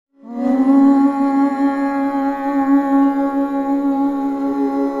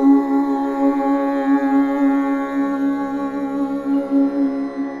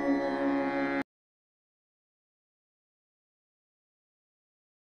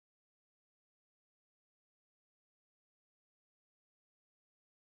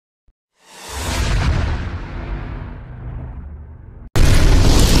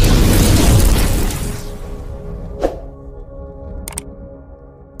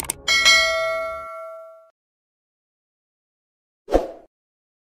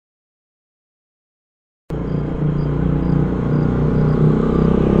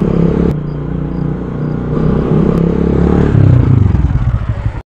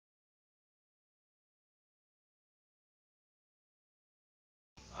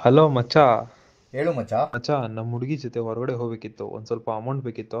Hello ಮಚ್ಚಾ. ಹೇಳು ಮಚ್ಚ. ಮಚ್ಚಾ, ನಮ್ಮ ಹುಡುಗಿ ಜೊತೆ ಹೊರಗಡೆ ಹೋಗ್ಬೇಕಿತ್ತು, ಒಂದು ಸ್ವಲ್ಪ ಅಮೌಂಟ್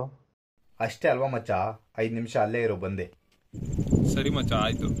ಬೇಕಿತ್ತು. ಅಷ್ಟೇ ಅಲ್ವಾ ಮಚ್ಚ, 5 ನಿಮಿಷ ಅಲ್ಲೇ ಇರೋ ಬಂದೆ. ಸರಿ ಮಚ್ಚ,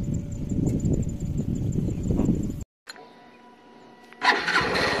 ಆಯ್ತು.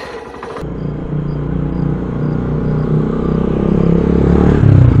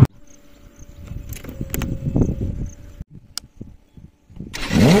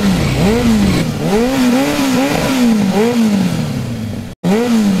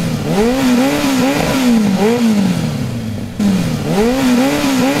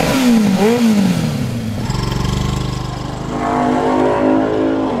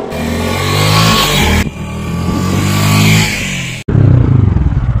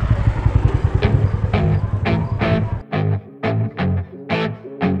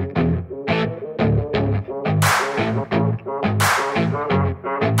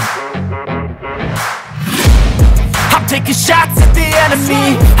 Taking shots at the enemy,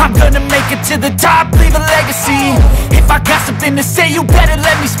 I'm gonna make it to the top, leave a legacy. If I got something to say, you better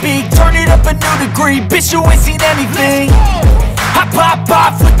let me speak. Turn it up a new degree, bitch, you ain't seen anything. I pop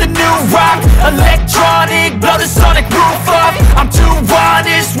off with the new rock, electronic, blow the sonic roof up. I'm too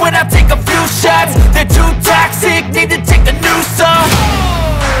honest when I take a few shots. They're too toxic, need to take the noose off.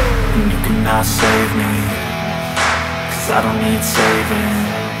 And you cannot save me, 'cause I don't need saving.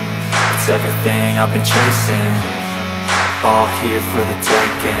 It's everything I've been chasing, all here for the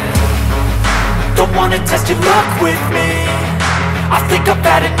taking. Don't wanna test your luck with me, I think I've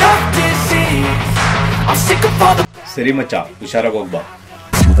had enough disease. I'm sick of all the. ಸರಿ ಮಚ್ಚ, ಹುಷಾರಾಗಿ ಹೋಗ್ಬಾ.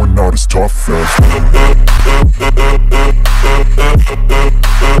 You are not as tough as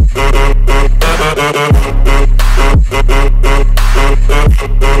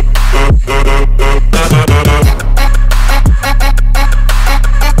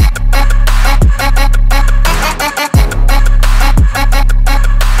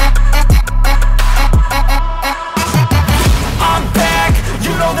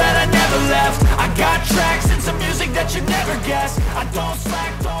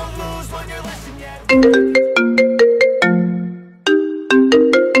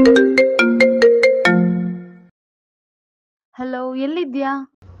hello, ಎಲ್ಲಿದ್ಯಾ?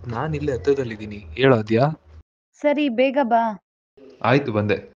 ನಾನು ಇಲ್ಲೇ ಹತ್ರದಲ್ಲಿದ್ದೀನಿ, ಹೇಳೋದ್ಯಾ? ಸರಿ, ಬೇಗ ಬಾ. ಆಯ್ತು,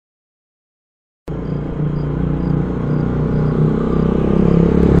 ಬಂದೆ.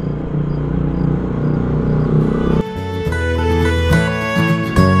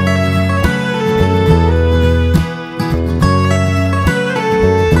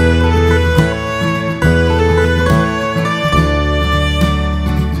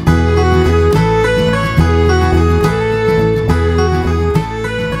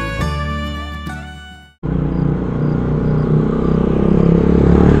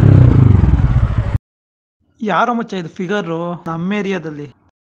 ಯಾರೋ ಮಚ್ಚ ಇದು ಫಿಗರು ನಮ್ಮ ಏರಿಯಾದಲ್ಲಿ?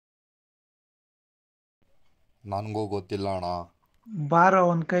 ನನಗೂ ಗೊತ್ತಿಲ್ಲ ಅಣ್ಣ. ಬಾರೋ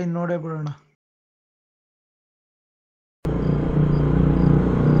ಒಂದ್ ಕೈ ನೋಡೇ ಬಿಡೋಣ.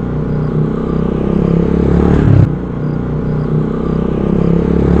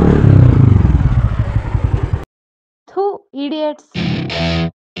 ಥೂ, idiots.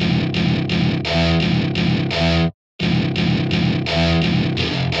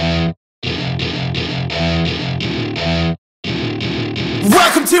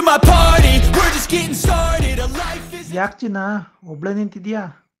 Welcome to my party, we're just getting started. A life is. ಯಾಕೆ ಚಿನ್ನ ಒಬ್ಳೆ ನಿಂತಿದ್ಯಾ?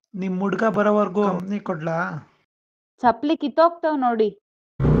 ನಿಮ್ ಹುಡ್ಗ ಬರೋವರ್ಗೂ ಕಂಪ್ನಿ ಕೊಡ್ಲಾ? ಚಪ್ಲಿ ಕಿತ್ತೋಗ್ತಾವ್ ನೋಡಿ.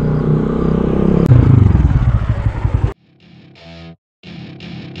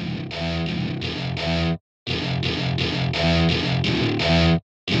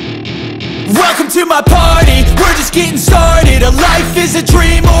 Welcome to my party, we're just getting started. A life is a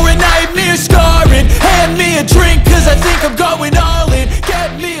dream or a nightmare scarring. Hand me a drink, 'cause I think I'm going all in.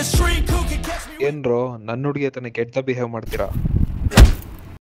 Get me a shrink who can catch me. ಏನ್ರೋ, ನನ್ನ ಹುಡುಗಿ ಹತ್ರನೇ ಕೆಟ್ಟ behave ಮಾಡ್ತೀರಾ?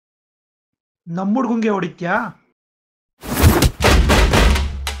 ನಮ್ಮ ಹುಡ್ಗಂಗೆ ಹೊಡಿತ್ಯಾ?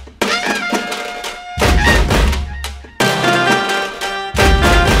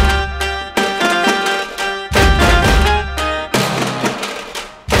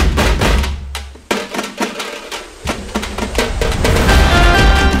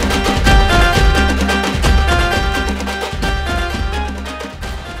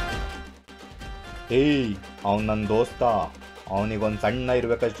 ಏಯ್, ಅವ್ನು ನನ್ನ ದೋಸ್ತ. ಅವನಿಗೊಂದು ಸಣ್ಣ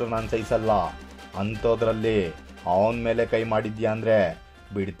ಇರ್ಬೇಕಷ್ಟು ನಾನು ಸಹಿಸಲ್ಲ. ಅಂಥದ್ರಲ್ಲಿ ಅವನ ಮೇಲೆ ಕೈ ಮಾಡಿದ್ಯಾ ಅಂದರೆ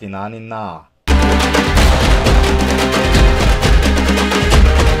ಬಿಡ್ತೀನಾ ನಿನ್ನ?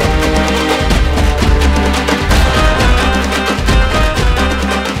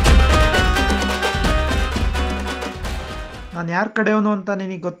 ನಾನು ಯಾರ ಕಡೆಯವನು ಅಂತ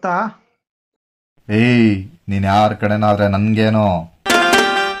ನಿನಗೆ ಗೊತ್ತಾ? ಏಯ್, ನೀನು ಯಾರ ಕಡೆನಾದ್ರೆ ನನಗೇನೋ.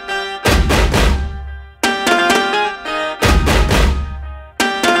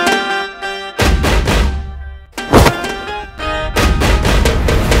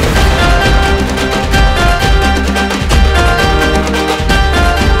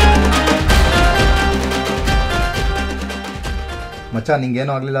 ಮಚ್ಚ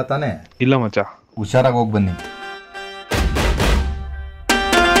ನಿಂಗೇನು ಆಗ್ಲಿಲ್ಲ ತಾನೇ? ಇಲ್ಲ ಮಚ್ಚ. ಹುಷಾರಾಗಿ ಹೋಗಿ ಬನ್ನಿ.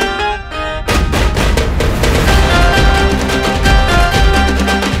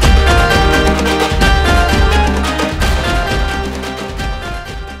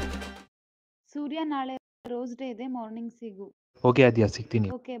 ಸೂರ್ಯ ನಾಳೆ ರೋಸ್ ಡೇ ಇದೆ, ಮಾರ್ನಿಂಗ್ ಸಿಗು. ಓಕೆ ಆದ್ಯಾ, ಸಿಗ್ತೀನಿ.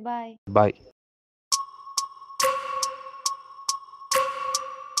 Okay bye. ಬಾಯ್.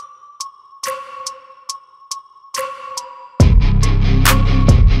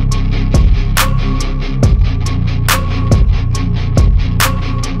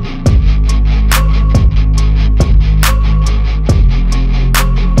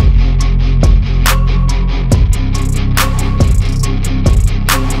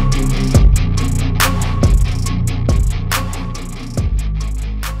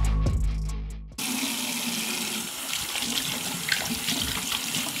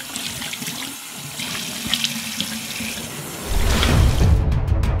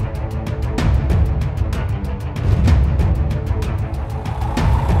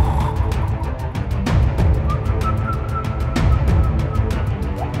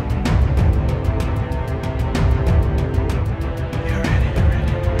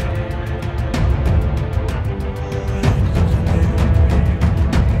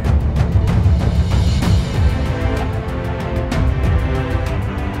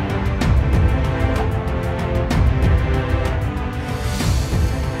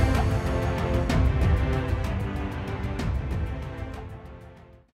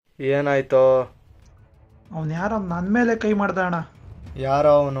 ಏನಾಯ್ತೋ? ಅವ್ನು ಯಾರೋ ನನ್ನ ಮೇಲೆ ಕೈ ಮಾಡ್ದ ಅಣ್ಣ.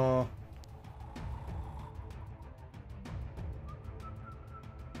 ಯಾರೋ ಅವನು?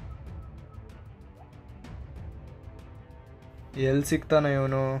 ಎಲ್ಲಿ ಸಿಗ್ತಾನೆ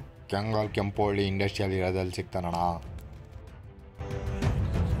ಇವನು? ಕೆಂಗಲ್ ಕೆಂಪೋಳಿ ಇಂಡಸ್ಟ್ರಿಯಲ್ ಇರೋದಲ್ಲಿ ಸಿಗ್ತಾನಣ್ಣ.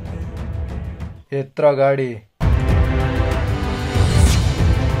 ಎತ್ರ ಗಾಡಿ.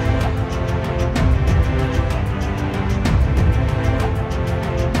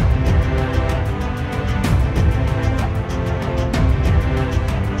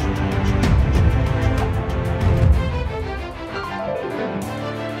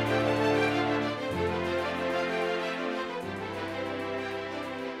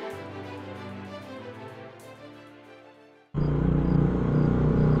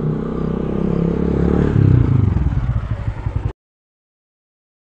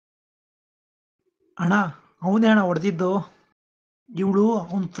 ಅಣ್ಣ ಅವನೇ ಅಣ್ಣ ಹೊಡೆದಿದ್ದು. ಇವಳು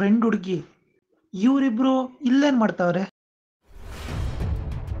ಅವನ ಫ್ರೆಂಡ್ ಹುಡುಗಿ. ಇವರಿಬ್ರು ಇಲ್ಲೇನ್ ಮಾಡ್ತಾವ್ರೆ?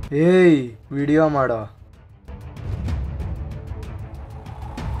 ಏಯ್, ವಿಡಿಯೋ ಮಾಡೋ.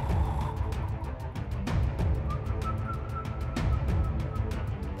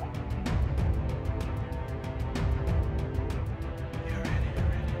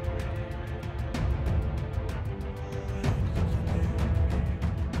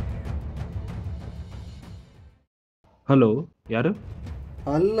 ಹಲೋ, ಯಾರು?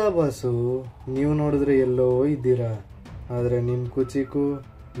 ಅಲ್ಲ ಬಾಸು, ನೀವು ನೋಡಿದ್ರೆ ಎಲ್ಲೋ ಇದ್ದೀರಾ, ಆದರೆ ನಿಮ್ಮ ಕುಚಿಕು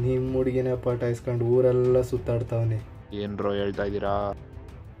ನಿಮ್ಮ ಹುಡುಗಿನ ಪಟಾಯಿಸ್ಕೊಂಡು ಊರೆಲ್ಲ ಸುತ್ತಾಡ್ತಾವನೆ. ಏನ್ರೋ ಹೇಳ್ತಾ ಇದ್ದೀರಾ?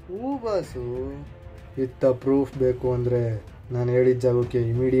 ಹೂ ಬಾಸು, ಇತ್ತ ಪ್ರೂಫ್ ಬೇಕು ಅಂದರೆ ನಾನು ಹೇಳಿದ ಜಾಗಕ್ಕೆ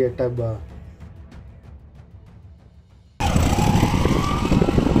ಇಮಿಡಿಯೇಟಾಗಿ ಬಾ.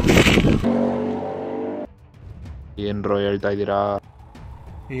 ಏನ್ರೋ ಹೇಳ್ತಾ ಇದ್ದೀರಾ?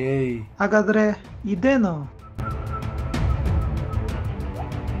 ಏಯ್, ಹಾಗಾದ್ರೆ ಇದೇನು?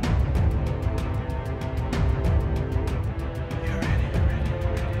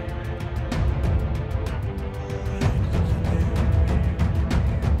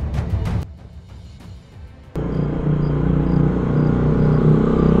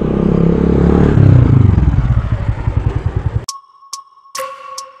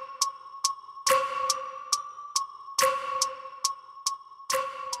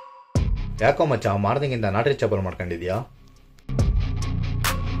 ಯಾಕೋ ಮಚ್ಚ ಮಾರ್ನಿಂಗಿಂದ ನಾಟಿ ಚಪಲ್ ಮಾಡ್ಕೊಂಡಿದ್ಯಾ?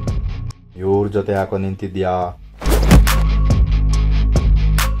 ಇವ್ರ ಜೊತೆ ಯಾಕೋ ನಿಂತಿದ್ಯಾ?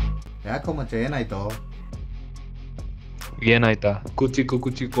 ಯಾಕೋ ಮಚ್ಚ ಏನಾಯ್ತು? ಏನಾಯ್ತಾ? ಕುಚಿಕು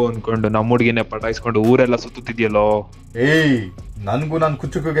ಕುಚಿಕು ಅನ್ಕೊಂಡು ನಮ್ಮ ಹುಡುಗಿನೇ ಪಟಾಯಿಸ್ಕೊಂಡು ಊರೆಲ್ಲ ಸುತ್ತಿದ್ಯಲ್ಲೋ. ಏಯ್, ನನ್ಗೂ ನನ್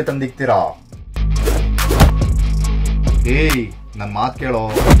ಕುಚುಕುಗೆ ತಂದಿಕ್ತೀರಾ? ಏಯ್, ನನ್ ಮಾತ್ ಕೇಳೋ.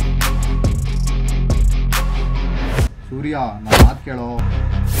 ಸೂರ್ಯ, ನನ್ ಮಾತ್ ಕೇಳೋ.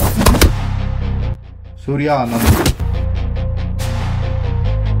 ಸೂರ್ಯ, ನನ್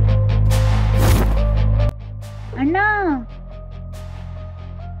ಅಣ್ಣ,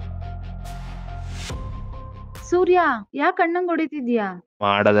 ಸೂರ್ಯ ಯಾಕೆ ಅಣ್ಣಂಗ್ ಹೊಡಿತಿದ್ಯಾ?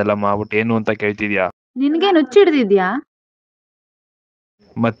 ಮಾಡೋದೆಲ್ಲ ಮಾಡ್ಬಿಟ್ಟು ಏನು ಅಂತ ಕೇಳ್ತಿದ್ಯಾ? ನಿನ್ಗೆ ನುಚ್ಚಿಡ್ದಿದ್ಯಾ?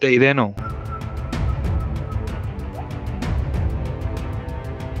 ಮತ್ತೆ ಇದೇನು?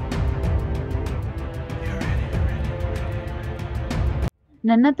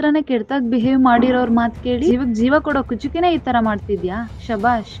 ನನ್ನ ಹತ್ರನೇ ಕೆಡ್ತಾಗ್ ಬಿಹೇವ್ ಮಾಡಿರೋರ್ ಮಾತ್ ಕೇಳಿ ಜೀವಕ್ ಜೀವ ಕೊಡೋ ಕುಚುಕಿನೇ ಈ ತರ ಮಾಡ್ತಿದ್ಯಾ?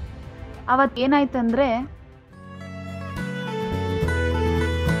 ಶಬಾಷ್. ಅವತ್ ಏನಾಯ್ತಂದ್ರೆ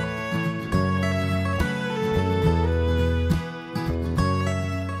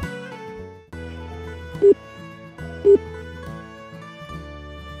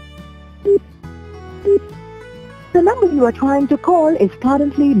The number you are trying to call is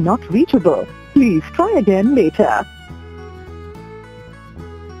currently not reachable. Please try again later.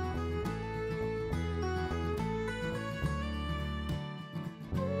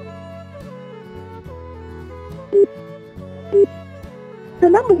 The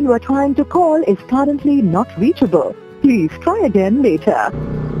number you are trying to call is currently not reachable. Please try again later.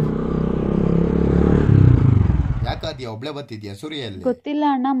 ಯಾಕಾದ್ಯ ಒಬ್ಳೆ ಬರ್ತಿದ್ಯಾ ಸೂರ್ಯಲ್ಲಿ? ಗೊತ್ತಿಲ್ಲ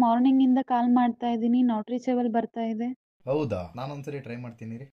ಅಣ್ಣ, ಮಾರ್ನಿಂಗ್ ಇಂದ ಕಾಲ್ ಮಾಡ್ತಾ ಇದೀನಿ, not reachable ಬರ್ತಾ ಇದೆ. ಹೌದಾ, ನಾನೊಂದ್ಸರಿ try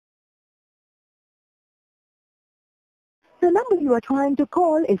ಮಾಡ್ತೀನಿ ರೀ. The number you are trying to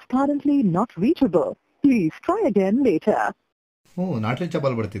call is currently not reachable. Please try again later. Not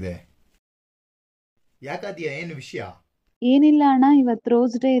reachable ಬರ್ತಿದೆ. ಯಾಕಾದ್ಯ, ಏನು ವಿಷಯ? ಏನಿಲ್ಲ ಅಣ್ಣ, ಇವತ್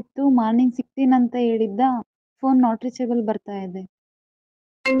ರೋಸ್ ಡೇ ಇತ್ತು, ಮಾರ್ನಿಂಗ್ ಸಿಗ್ತೀನಂತ ಹೇಳಿದ್ದ, ಫೋನ್ ನಾಟ್ ರೀಚೇಬಲ್ ಬರ್ತಾ ಇದೆ.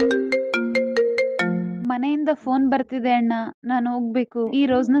 ಮನೆಯಿಂದ ಫೋನ್ ಬರ್ತಿದೆ ಅಣ್ಣ, ನಾನು ಹೋಗ್ಬೇಕು. ಈ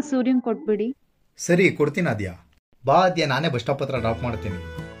ರೋಸ್ನ ಸೂರ್ಯಂಗ್ ಕೊಟ್ಬಿಡಿ. ಸರಿ, ಕೊಡ್ತೀನಿ ಆದ್ಯ. ಬಾ ಆದ್ಯ, ನಾನೇ ಬಸ್ ಸ್ಟಾಪ್ ಹತ್ರ ಡ್ರಾಪ್ ಮಾಡ್ತೀನಿ.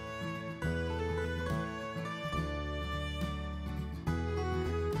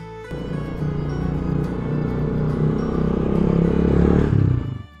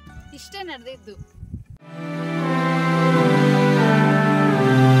 ಇಷ್ಟೇ ನಡೆದಿದ್ದು.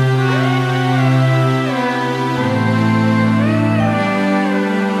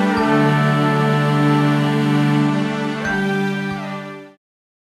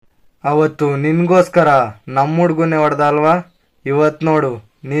 ಅವತ್ತು ನಿನ್ಗೋಸ್ಕರ ನಮ್ಮ ಹುಡ್ಗುನ್ನೇ ಹೊಡೆದ ಅಲ್ವಾ? ಇವತ್ ನೋಡು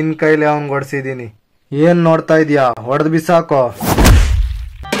ನಿನ್ ಕೈಲಿ ಅವನ್ ಹೊಡ್ಸಿದೀನಿ. ಏನ್ ನೋಡ್ತಾ ಇದ್ಯಾ? ಹೊಡೆದ್ ಬಿಸಾಕೋ.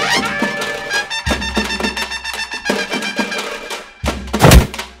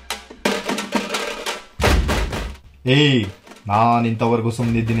 ನಾನ್ ಇಂಥವರೆಗೂ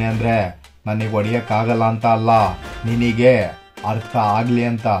ಸುಮ್ಮನಿದ್ದೀನಿ ಅಂದ್ರೆ ನನಗೆ ಹೊಡಿಯಕ್ಕಾಗಲ್ಲ ಅಂತ ಅಲ್ಲ, ನಿನಗೆ ಅರ್ಥ ಆಗ್ಲಿ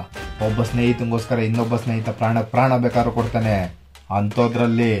ಅಂತ. ಒಬ್ಬ ಸ್ನೇಹಿತಂಗೋಸ್ಕರ ಇನ್ನೊಬ್ಬ ಸ್ನೇಹಿತ ಪ್ರಾಣ ಬೇಕಾದ್ರೂ ಕೊಡ್ತಾನೆ.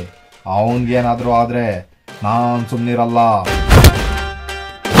 ಅಂಥದ್ರಲ್ಲಿ ಅವನ್ಗೇನಾದ್ರೂ ಆದ್ರೆ ನಾನ್ ಸುಮ್ನಿರಲ್ಲ.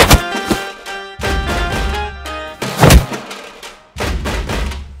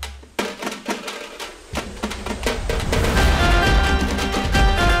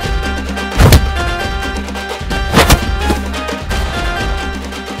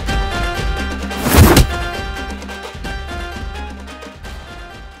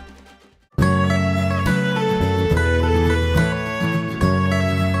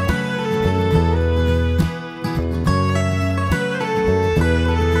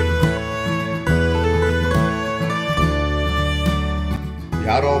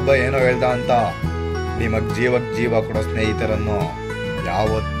 ಯಾರೋ ಒಬ್ಬ ಏನೋ ಹೇಳ್ದ ಅಂತ ನಿಮಗ್ ಜೀವಕ್ ಜೀವ ಕೊಡೋ ಸ್ನೇಹಿತರನ್ನು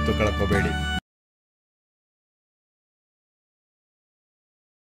ಯಾವತ್ತೂ ಕಳ್ಕೋಬೇಡಿ.